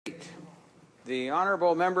The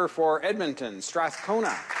Honourable Member for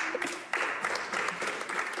Edmonton-Strathcona.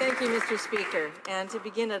 Thank you, Mr. Speaker. And to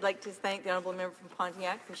begin, I'd like to thank the Honourable Member from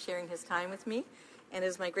Pontiac for sharing his time with me. And it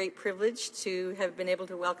is my great privilege to have been able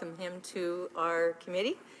to welcome him to our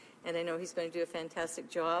committee. And I know he's going to do a fantastic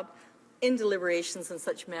job in deliberations on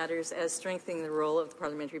such matters as strengthening the role of the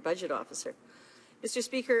Parliamentary Budget Officer. Mr.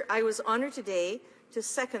 Speaker, I was honoured today to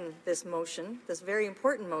second this motion, this very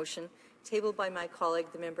important motion, tabled by my colleague,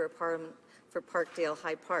 the Member of Parliament for Parkdale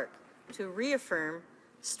High Park, to reaffirm,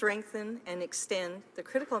 strengthen and extend the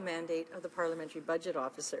critical mandate of the Parliamentary Budget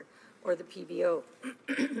Officer, or the PBO.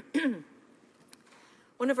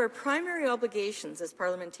 One of our primary obligations as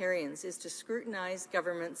parliamentarians is to scrutinize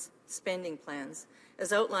government's spending plans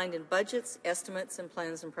as outlined in budgets, estimates, and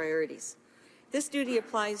plans and priorities. This duty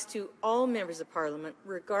applies to all members of Parliament,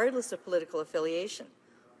 regardless of political affiliation,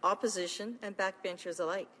 opposition and backbenchers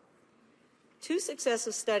alike. 2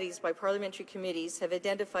 successive studies by parliamentary committees have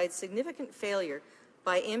identified significant failure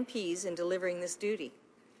by MPs in delivering this duty.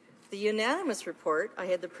 The unanimous report I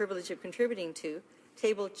had the privilege of contributing to,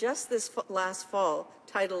 tabled just this last fall,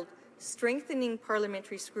 titled Strengthening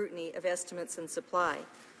Parliamentary Scrutiny of Estimates and Supply,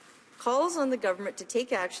 calls on the government to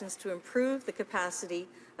take actions to improve the capacity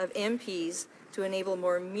of MPs to enable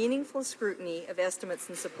more meaningful scrutiny of estimates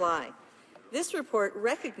and supply. This report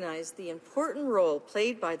recognized the important role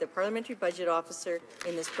played by the Parliamentary Budget Officer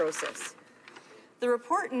in this process. The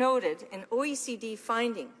report noted an OECD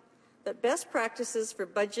finding that best practices for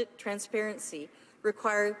budget transparency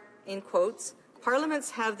require, in quotes,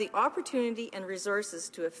 Parliaments have the opportunity and resources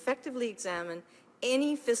to effectively examine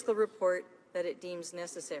any fiscal report that it deems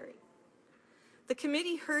necessary. The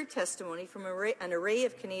committee heard testimony from an array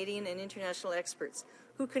of Canadian and international experts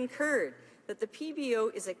who concurred that the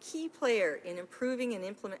PBO is a key player in improving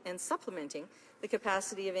and supplementing the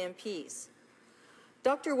capacity of MPs.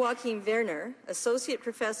 Dr. Joachim Werner, Associate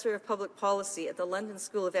Professor of Public Policy at the London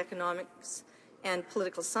School of Economics and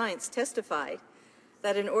Political Science, testified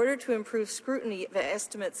that in order to improve scrutiny of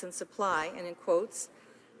estimates and supply, and in quotes,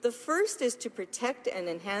 the first is to protect and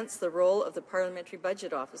enhance the role of the Parliamentary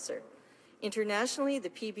Budget Officer. Internationally, the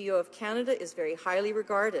PBO of Canada is very highly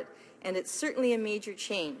regarded, and it's certainly a major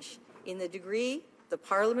change in the degree the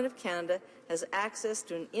Parliament of Canada has access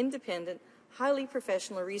to an independent, highly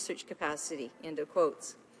professional research capacity, end of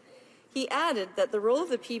quotes. He added that the role of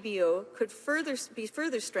the PBO could be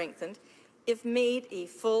further strengthened if made a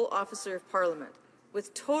full Officer of Parliament,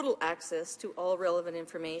 with total access to all relevant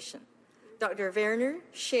information. Dr. Werner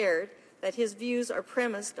shared that his views are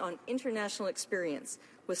premised on international experience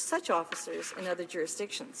with such officers in other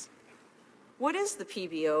jurisdictions. What is the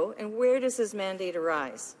PBO and where does his mandate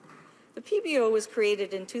arise? The PBO was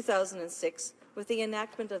created in 2006 with the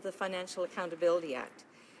enactment of the Financial Accountability Act.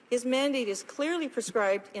 His mandate is clearly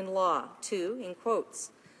prescribed in law to, in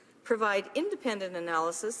quotes, provide independent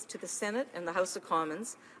analysis to the Senate and the House of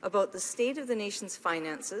Commons about the state of the nation's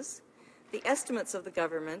finances, the estimates of the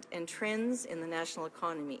government, and trends in the national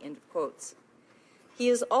economy, end of quotes. He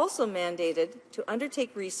is also mandated to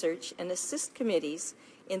undertake research and assist committees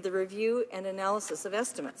in the review and analysis of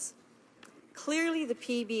estimates. Clearly, the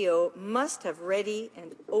PBO must have ready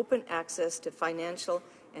and open access to financial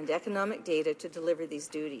and economic data to deliver these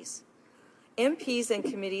duties. MPs and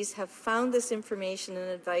committees have found this information and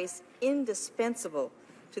advice indispensable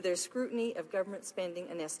to their scrutiny of government spending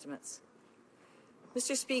and estimates.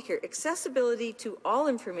 Mr. Speaker, accessibility to all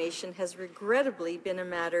information has regrettably been a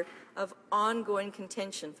matter of ongoing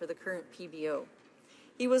contention for the current PBO.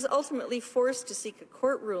 He was ultimately forced to seek a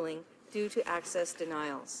court ruling due to access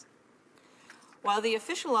denials. While the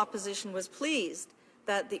official opposition was pleased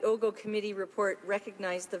that the OGO committee report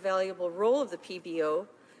recognized the valuable role of the PBO,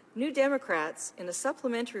 New Democrats, in a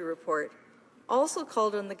supplementary report, also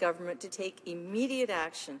called on the government to take immediate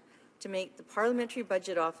action to make the Parliamentary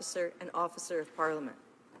Budget Officer an Officer of Parliament.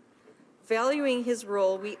 Valuing his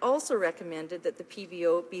role, we also recommended that the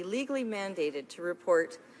PBO be legally mandated to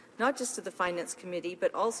report not just to the Finance Committee,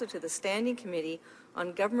 but also to the Standing Committee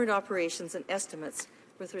on Government Operations and Estimates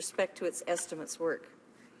with respect to its estimates work.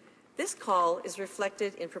 This call is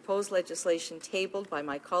reflected in proposed legislation tabled by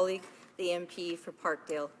my colleague, the MP for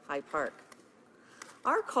Parkdale High Park.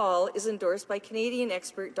 Our call is endorsed by Canadian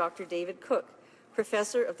expert Dr. David Cook,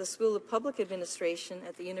 Professor of the School of Public Administration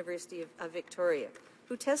at the University of Victoria,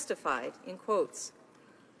 who testified, in quotes,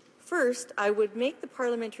 "First, I would make the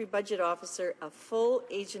Parliamentary Budget Officer a full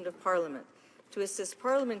agent of Parliament to assist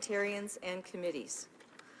parliamentarians and committees.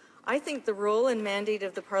 I think the role and mandate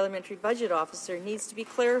of the Parliamentary Budget Officer needs to be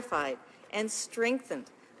clarified and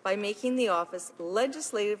strengthened by making the office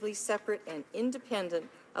legislatively separate and independent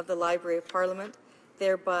of the Library of Parliament,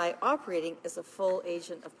 thereby operating as a full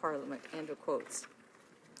agent of Parliament, end of quotes.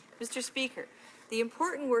 Mr. Speaker, the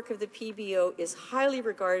important work of the PBO is highly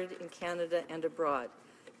regarded in Canada and abroad.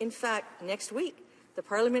 In fact, next week, the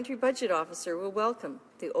Parliamentary Budget Officer will welcome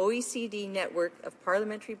the OECD network of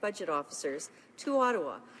Parliamentary Budget Officers to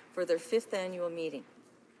Ottawa for their 5th annual meeting.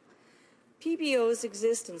 PBOs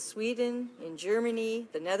exist in Sweden, in Germany,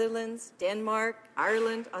 the Netherlands, Denmark,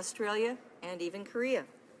 Ireland, Australia, and even Korea.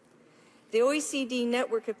 The OECD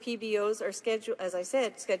network of PBOs are scheduled, as I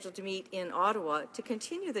said, scheduled to meet in Ottawa to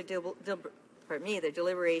continue their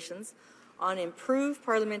deliberations on improved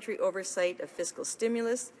parliamentary oversight of fiscal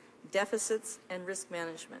stimulus, deficits, and risk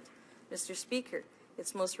management. Mr. Speaker,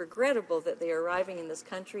 it's most regrettable that they are arriving in this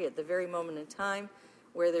country at the very moment in time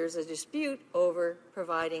where there's a dispute over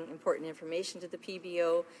providing important information to the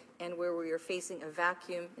PBO and where we are facing a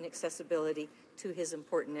vacuum in accessibility to his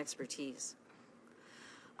important expertise.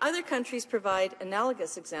 Other countries provide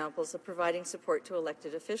analogous examples of providing support to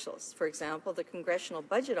elected officials. For example, the Congressional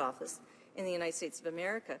Budget Office in the United States of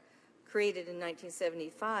America, created in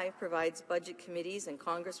 1975, provides budget committees and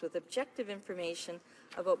Congress with objective information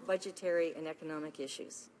about budgetary and economic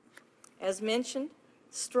issues. As mentioned,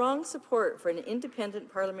 strong support for an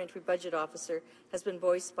independent parliamentary budget officer has been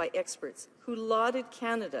voiced by experts who lauded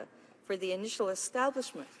Canada for the initial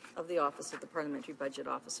establishment of the Office of the Parliamentary Budget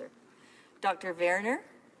Officer. Dr. Werner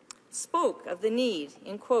spoke of the need,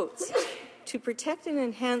 in quotes, to protect and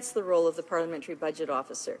enhance the role of the Parliamentary Budget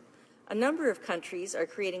Officer. A number of countries are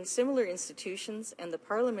creating similar institutions, and the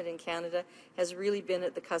Parliament in Canada has really been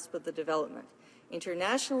at the cusp of the development.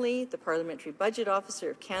 Internationally, the Parliamentary Budget Officer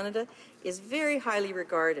of Canada is very highly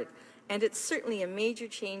regarded, and it's certainly a major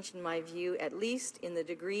change in my view, at least in the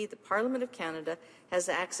degree the Parliament of Canada has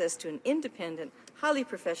access to an independent, highly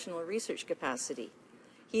professional research capacity.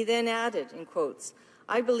 He then added, in quotes,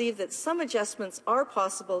 I believe that some adjustments are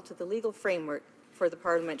possible to the legal framework for the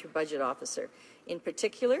Parliamentary Budget Officer. In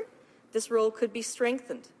particular, this role could be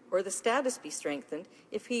strengthened, or the status be strengthened,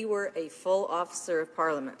 if he were a full officer of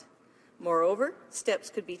Parliament. Moreover, steps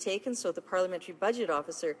could be taken so the Parliamentary Budget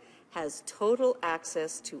Officer has total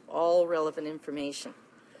access to all relevant information.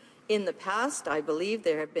 In the past, I believe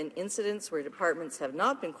there have been incidents where departments have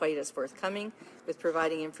not been quite as forthcoming with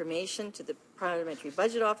providing information to the Parliamentary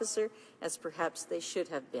Budget Officer as perhaps they should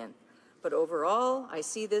have been. But overall, I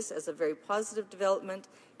see this as a very positive development,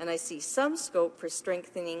 and I see some scope for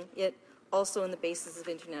strengthening it also on the basis of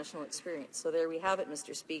international experience. So there we have it,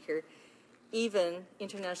 Mr. Speaker. Even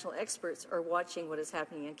international experts are watching what is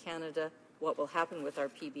happening in Canada, what will happen with our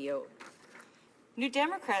PBO. New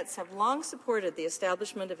Democrats have long supported the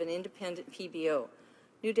establishment of an independent PBO.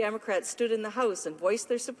 New Democrats stood in the House and voiced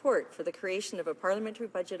their support for the creation of a Parliamentary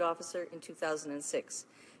Budget Officer in 2006.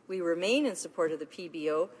 We remain in support of the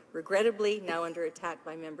PBO, regrettably now under attack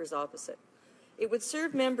by members opposite. It would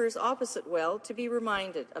serve members opposite well to be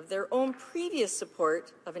reminded of their own previous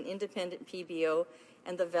support of an independent PBO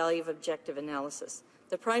and the value of objective analysis.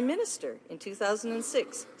 The Prime Minister in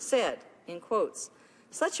 2006 said, in quotes,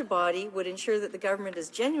 such a body would ensure that the government is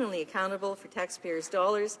genuinely accountable for taxpayers'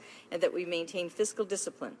 dollars and that we maintain fiscal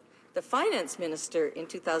discipline. The Finance Minister in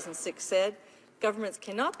 2006 said, governments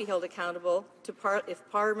cannot be held accountable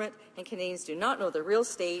if Parliament and Canadians do not know the real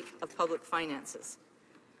state of public finances.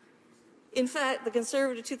 In fact, the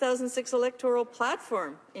Conservative 2006 electoral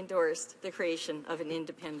platform endorsed the creation of an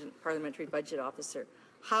independent Parliamentary Budget Officer.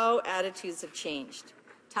 How attitudes have changed.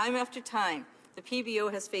 Time after time, the PBO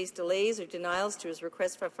has faced delays or denials to his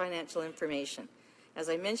request for financial information. As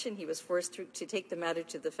I mentioned, he was forced to take the matter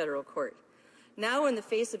to the federal court. Now, in the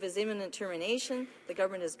face of his imminent termination, the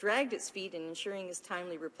government has dragged its feet in ensuring his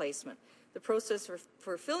timely replacement. The process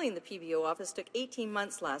for filling the PBO office took 18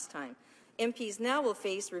 months last time. MPs now will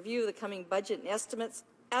face review of the coming budget and estimates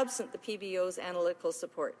absent the PBO's analytical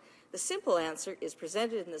support. The simple answer is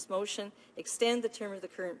presented in this motion: extend the term of the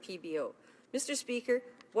current PBO. Mr. Speaker,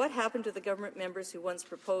 what happened to the government members who once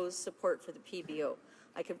proposed support for the PBO?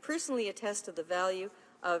 I can personally attest to the value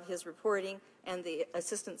of his reporting and the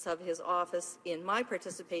assistance of his office in my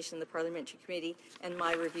participation in the Parliamentary Committee and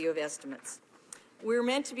my review of estimates. We're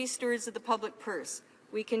meant to be stewards of the public purse.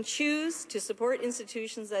 We can choose to support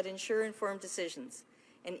institutions that ensure informed decisions.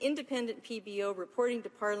 An independent PBO reporting to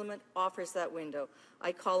Parliament offers that window.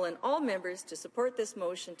 I call on all members to support this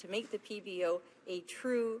motion to make the PBO a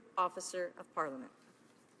true officer of Parliament.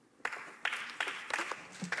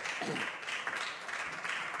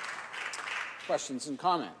 Questions and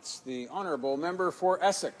comments. The honourable member for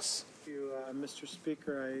Essex. Thank you, Mr.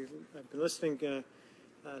 Speaker. I've been listening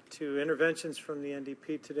to interventions from the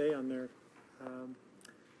NDP today on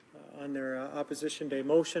their opposition day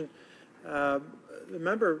motion. The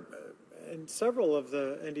member and several of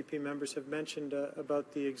the NDP members have mentioned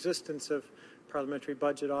about the existence of parliamentary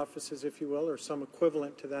budget offices, if you will, or some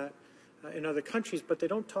equivalent to that in other countries, but they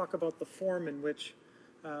don't talk about the form in which,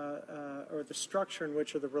 or the structure in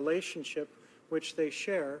which, or the relationship which they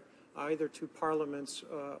share either to parliaments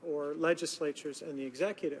or legislatures and the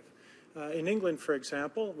executive. In England, for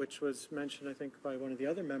example, which was mentioned, I think, by one of the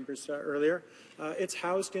other members earlier, it's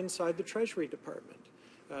housed inside the Treasury Department.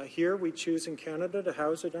 Here we choose in Canada to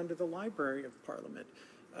house it under the Library of Parliament.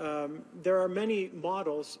 There are many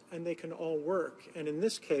models and they can all work. And in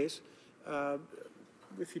this case,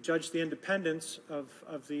 if you judge the independence of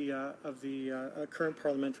the current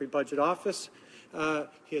Parliamentary Budget Office,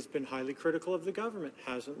 he has been highly critical of the government,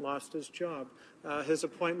 hasn't lost his job. His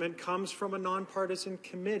appointment comes from a nonpartisan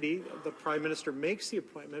committee. The Prime Minister makes the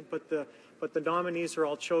appointment, but the nominees are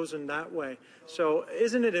all chosen that way. So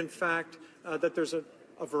isn't it, in fact, that there's a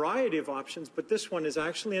variety of options, but this one is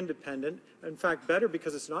actually independent, in fact better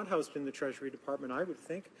because it's not housed in the Treasury Department, I would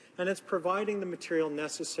think, and it's providing the material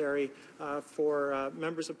necessary for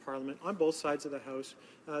members of Parliament on both sides of the House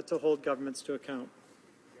to hold governments to account.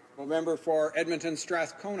 Well, member for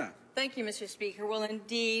Edmonton-Strathcona. Thank you, Mr. Speaker. Well,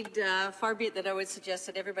 indeed, far be it that I would suggest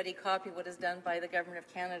that everybody copy what is done by the Government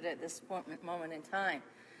of Canada at this moment in time.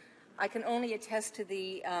 I can only attest to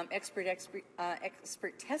the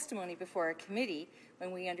expert testimony before our committee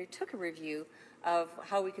when we undertook a review of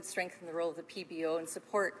how we could strengthen the role of the PBO and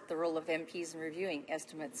support the role of MPs in reviewing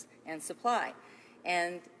estimates and supply.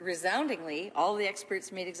 And resoundingly, all the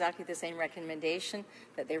experts made exactly the same recommendation,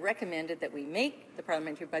 that they recommended that we make the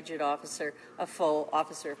Parliamentary Budget Officer a full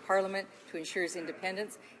Officer of Parliament to ensure his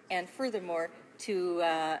independence, and furthermore, to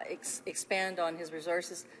expand on his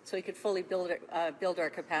resources so he could fully build our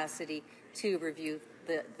capacity to review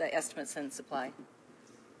the estimates and supply.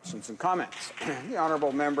 Questions and comments. The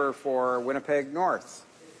honourable member for Winnipeg North.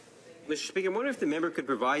 Mr. Speaker, I wonder if the member could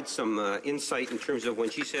provide some insight in terms of when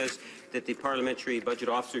she says that the Parliamentary Budget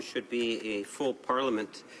Officer should be a full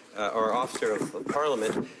Parliament or Officer of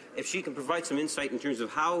Parliament, if she can provide some insight in terms of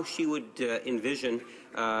how she would envision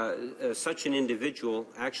such an individual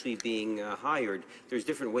actually being hired. There's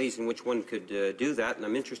different ways in which one could do that, and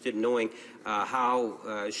I'm interested in knowing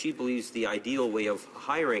how she believes the ideal way of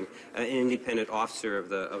hiring an independent officer of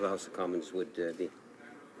the House of Commons would be.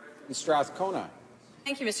 In Strathcona.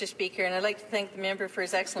 Thank you, Mr. Speaker, and I'd like to thank the member for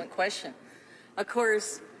his excellent question. Of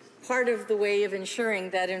course, part of the way of ensuring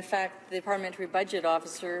that, in fact, the Parliamentary Budget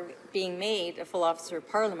Officer being made a full Officer of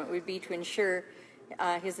Parliament would be to ensure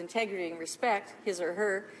his integrity and respect, his or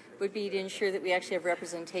her, would be to ensure that we actually have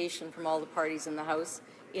representation from all the parties in the House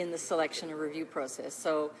in the selection and review process.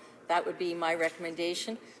 So that would be my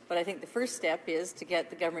recommendation. But I think the first step is to get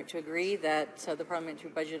the government to agree that the Parliamentary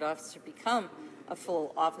Budget Officer become a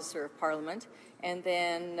full Officer of Parliament, and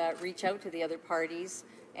then reach out to the other parties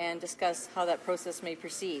and discuss how that process may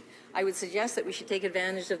proceed. I would suggest that we should take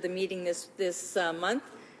advantage of the meeting this month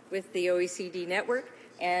with the OECD network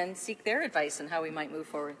and seek their advice on how we might move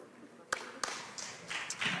forward.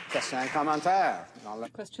 Questions and commentaires.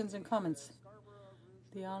 Questions and comments.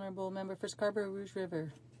 The honourable member for Scarborough-Rouge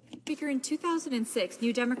River. Speaker, in 2006,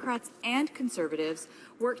 New Democrats and Conservatives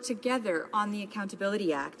worked together on the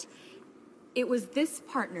Accountability Act. It was this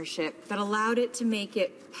partnership that allowed it to make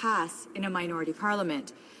it pass in a minority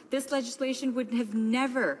parliament. This legislation would have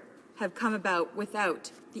never have come about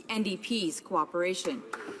without the NDP's cooperation.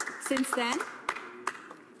 Since then,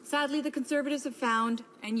 sadly, the Conservatives have found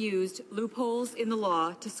and used loopholes in the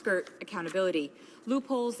law to skirt accountability,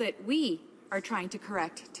 loopholes that we are trying to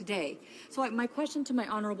correct today. So my question to my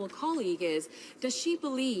honourable colleague is, does she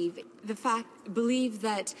believe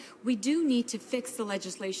that we do need to fix the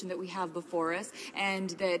legislation that we have before us, and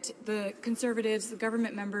that the Conservatives, the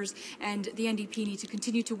government members and the NDP need to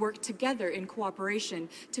continue to work together in cooperation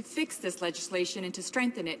to fix this legislation and to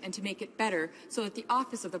strengthen it and to make it better so that the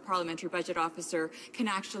office of the Parliamentary Budget Officer can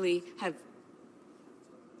actually have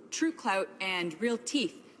true clout and real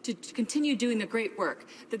teeth to continue doing the great work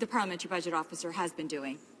that the Parliamentary Budget Officer has been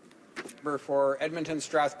doing? Member for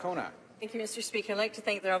Edmonton-Strathcona. Thank you, Mr. Speaker. I'd like to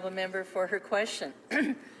thank the honourable member for her question.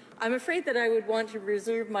 I'm afraid that I would want to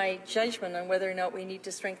reserve my judgment on whether or not we need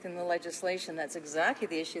to strengthen the legislation. That's exactly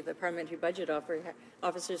the issue that Parliamentary Budget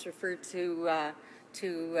Officers referred to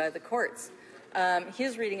the courts.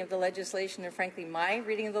 His reading of the legislation, and frankly my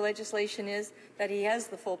reading of the legislation, is that he has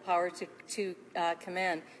the full power to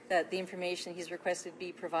command that the information he's requested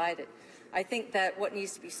be provided. I think that what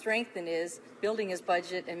needs to be strengthened is building his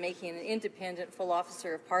budget and making an independent full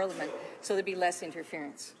Officer of Parliament so there'd be less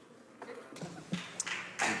interference.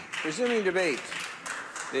 Resuming debate.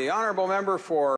 The honourable member for